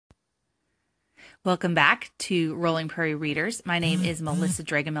Welcome back to Rolling Prairie Readers. My name is Melissa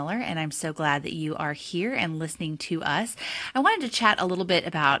Dragamiller, and I'm so glad that you are here and listening to us. I wanted to chat a little bit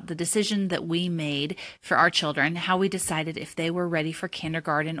about the decision that we made for our children, how we decided if they were ready for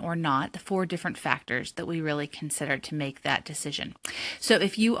kindergarten or not, the 4 different factors that we really considered to make that decision. So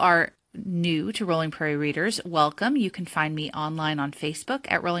if you are new to Rolling Prairie Readers, welcome. You can find me online on Facebook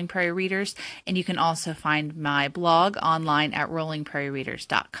at Rolling Prairie Readers, and you can also find my blog online at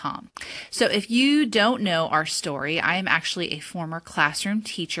rollingprairiereaders.com. So if you don't know our story, I am actually a former classroom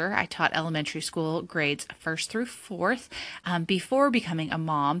teacher. I taught elementary school grades 1st through 4th before becoming a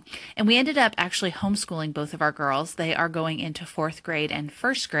mom, and we ended up actually homeschooling both of our girls. They are going into 4th grade and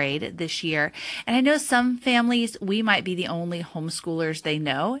 1st grade this year, and I know some families, we might be the only homeschoolers they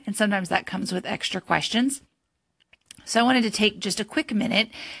know, and sometimes that comes with extra questions. So I wanted to take just a quick minute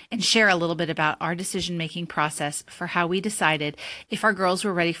and share a little bit about our decision-making process for how we decided if our girls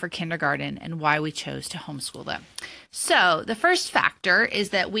were ready for kindergarten and why we chose to homeschool them. So the first factor is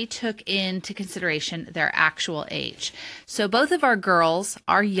that we took into consideration their actual age. So both of our girls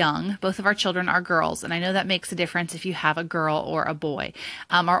are young, both of our children are girls, and I know that makes a difference if you have a girl or a boy.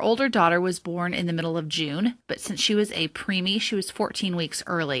 Our older daughter was born in the middle of June, but since she was a preemie, she was 14 weeks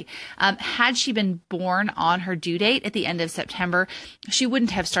early. Had she been born on her due date at the end of September, she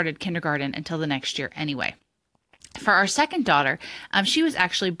wouldn't have started kindergarten until the next year anyway. For our second daughter, she was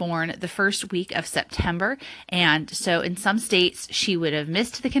actually born the first week of September, and so in some states she would have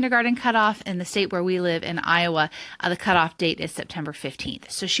missed the kindergarten cutoff. In the state where we live in Iowa, the cutoff date is September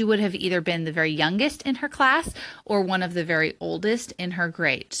 15th. So she would have either been the very youngest in her class or one of the very oldest in her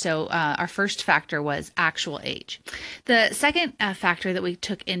grade. So our first factor was actual age. The second factor that we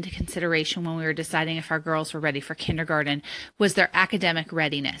took into consideration when we were deciding if our girls were ready for kindergarten was their academic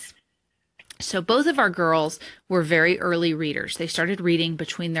readiness. So both of our girls were very early readers. They started reading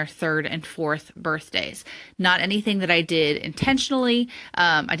between their 3rd and 4th birthdays. Not anything that I did intentionally.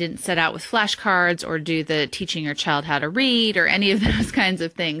 I didn't set out with flashcards or do the teaching your child how to read or any of those kinds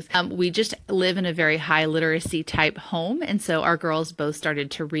of things. We just live in a very high literacy type home. And so our girls both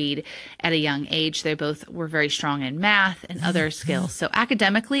started to read at a young age. They both were very strong in math and other skills. So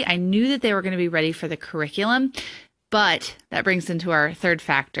academically, I knew that they were going to be ready for the curriculum. But that brings into our third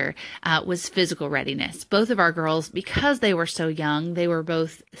factor, was physical readiness. Both of our girls, because they were so young, they were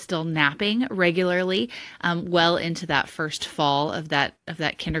both still napping regularly, well into that first fall of that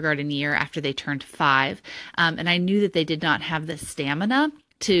kindergarten year after they turned 5. And I knew that they did not have the stamina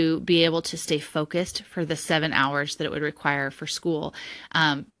to be able to stay focused for the 7 hours that it would require for school.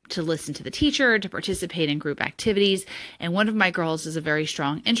 To listen to the teacher, to participate in group activities. And one of my girls is a very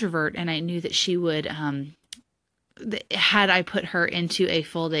strong introvert, and I knew that she would, had I put her into a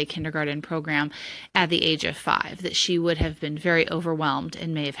full day kindergarten program at the age of 5, that she would have been very overwhelmed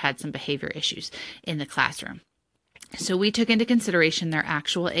and may have had some behavior issues in the classroom. So we took into consideration their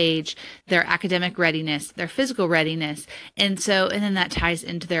actual age, their academic readiness, their physical readiness, and then that ties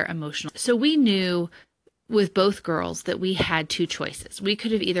into their emotional. So we knew with both girls that we had 2 choices. We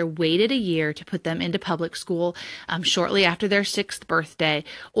could have either waited a year to put them into public school shortly after their 6th birthday,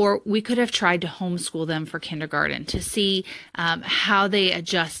 or we could have tried to homeschool them for kindergarten to see how they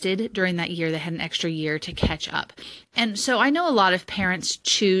adjusted during that year. They had an extra year to catch up. And so I know a lot of parents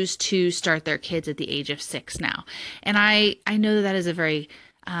choose to start their kids at the age of 6 now. And I know that is a very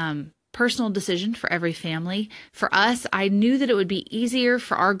personal decision for every family. For us, I knew that it would be easier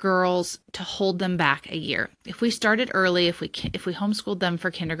for our girls to hold them back a year. If we started early, if we homeschooled them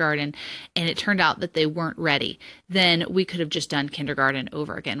for kindergarten and it turned out that they weren't ready, then we could have just done kindergarten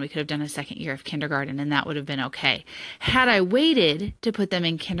over again. We could have done a second year of kindergarten and that would have been okay. Had I waited to put them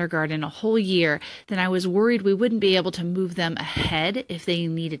in kindergarten a whole year, then I was worried we wouldn't be able to move them ahead if they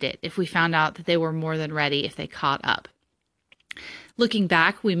needed it, if we found out that they were more than ready, if they caught up. Looking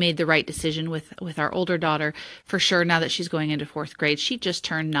back, we made the right decision with our older daughter for sure. Now that she's going into 4th grade, she just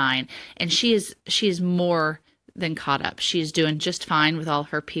turned 9, and she is more than caught up. She's doing just fine with all of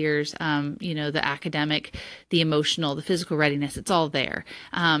her peers. The academic, the emotional, the physical readiness, it's all there.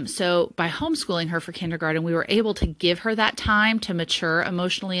 So by homeschooling her for kindergarten, we were able to give her that time to mature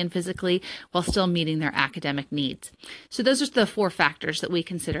emotionally and physically while still meeting their academic needs. So those are the 4 factors that we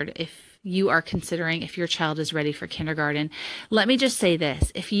considered if you are considering if your child is ready for kindergarten. Let me just say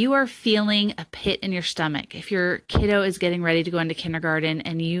this. If you are feeling a pit in your stomach, if your kiddo is getting ready to go into kindergarten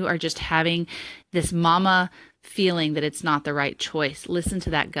and you are just having this mama feeling that it's not the right choice, listen to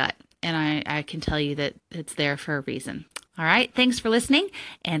that gut. And I can tell you that it's there for a reason. All right. Thanks for listening.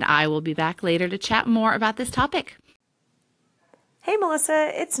 And I will be back later to chat more about this topic. Hey, Melissa.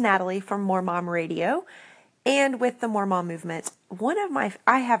 It's Natalie from More Mom Radio. And with the More Mom movement,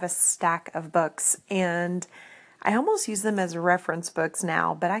 I have a stack of books, and I almost use them as reference books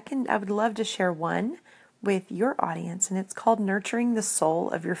now, but I would love to share one with your audience, and it's called Nurturing the Soul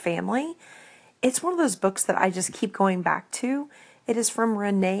of Your Family. It's one of those books that I just keep going back to. It is from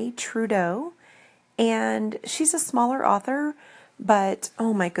Renee Trudeau, and she's a smaller author, but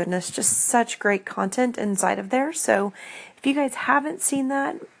oh my goodness, just such great content inside of there. So if you guys haven't seen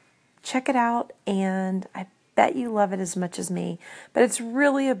that, check it out, and I bet you love it as much as me. But it's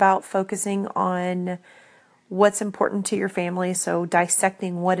really about focusing on what's important to your family, so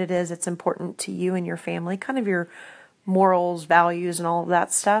dissecting what it is that's important to you and your family, kind of your morals, values, and all of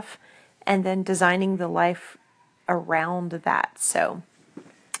that stuff, and then designing the life around that. So,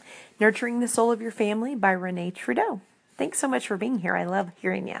 Nurturing the Soul of Your Family by Renee Trudeau. Thanks so much for being here. I love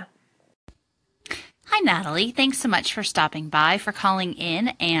hearing you. Hi, Natalie. Thanks so much for stopping by, for calling in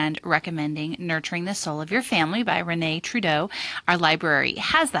and recommending Nurturing the Soul of Your Family by Renee Trudeau. Our library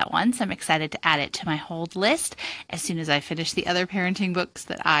has that one, so I'm excited to add it to my hold list as soon as I finish the other parenting books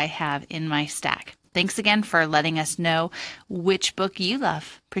that I have in my stack. Thanks again for letting us know which book you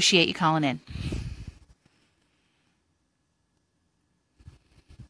love. Appreciate you calling in.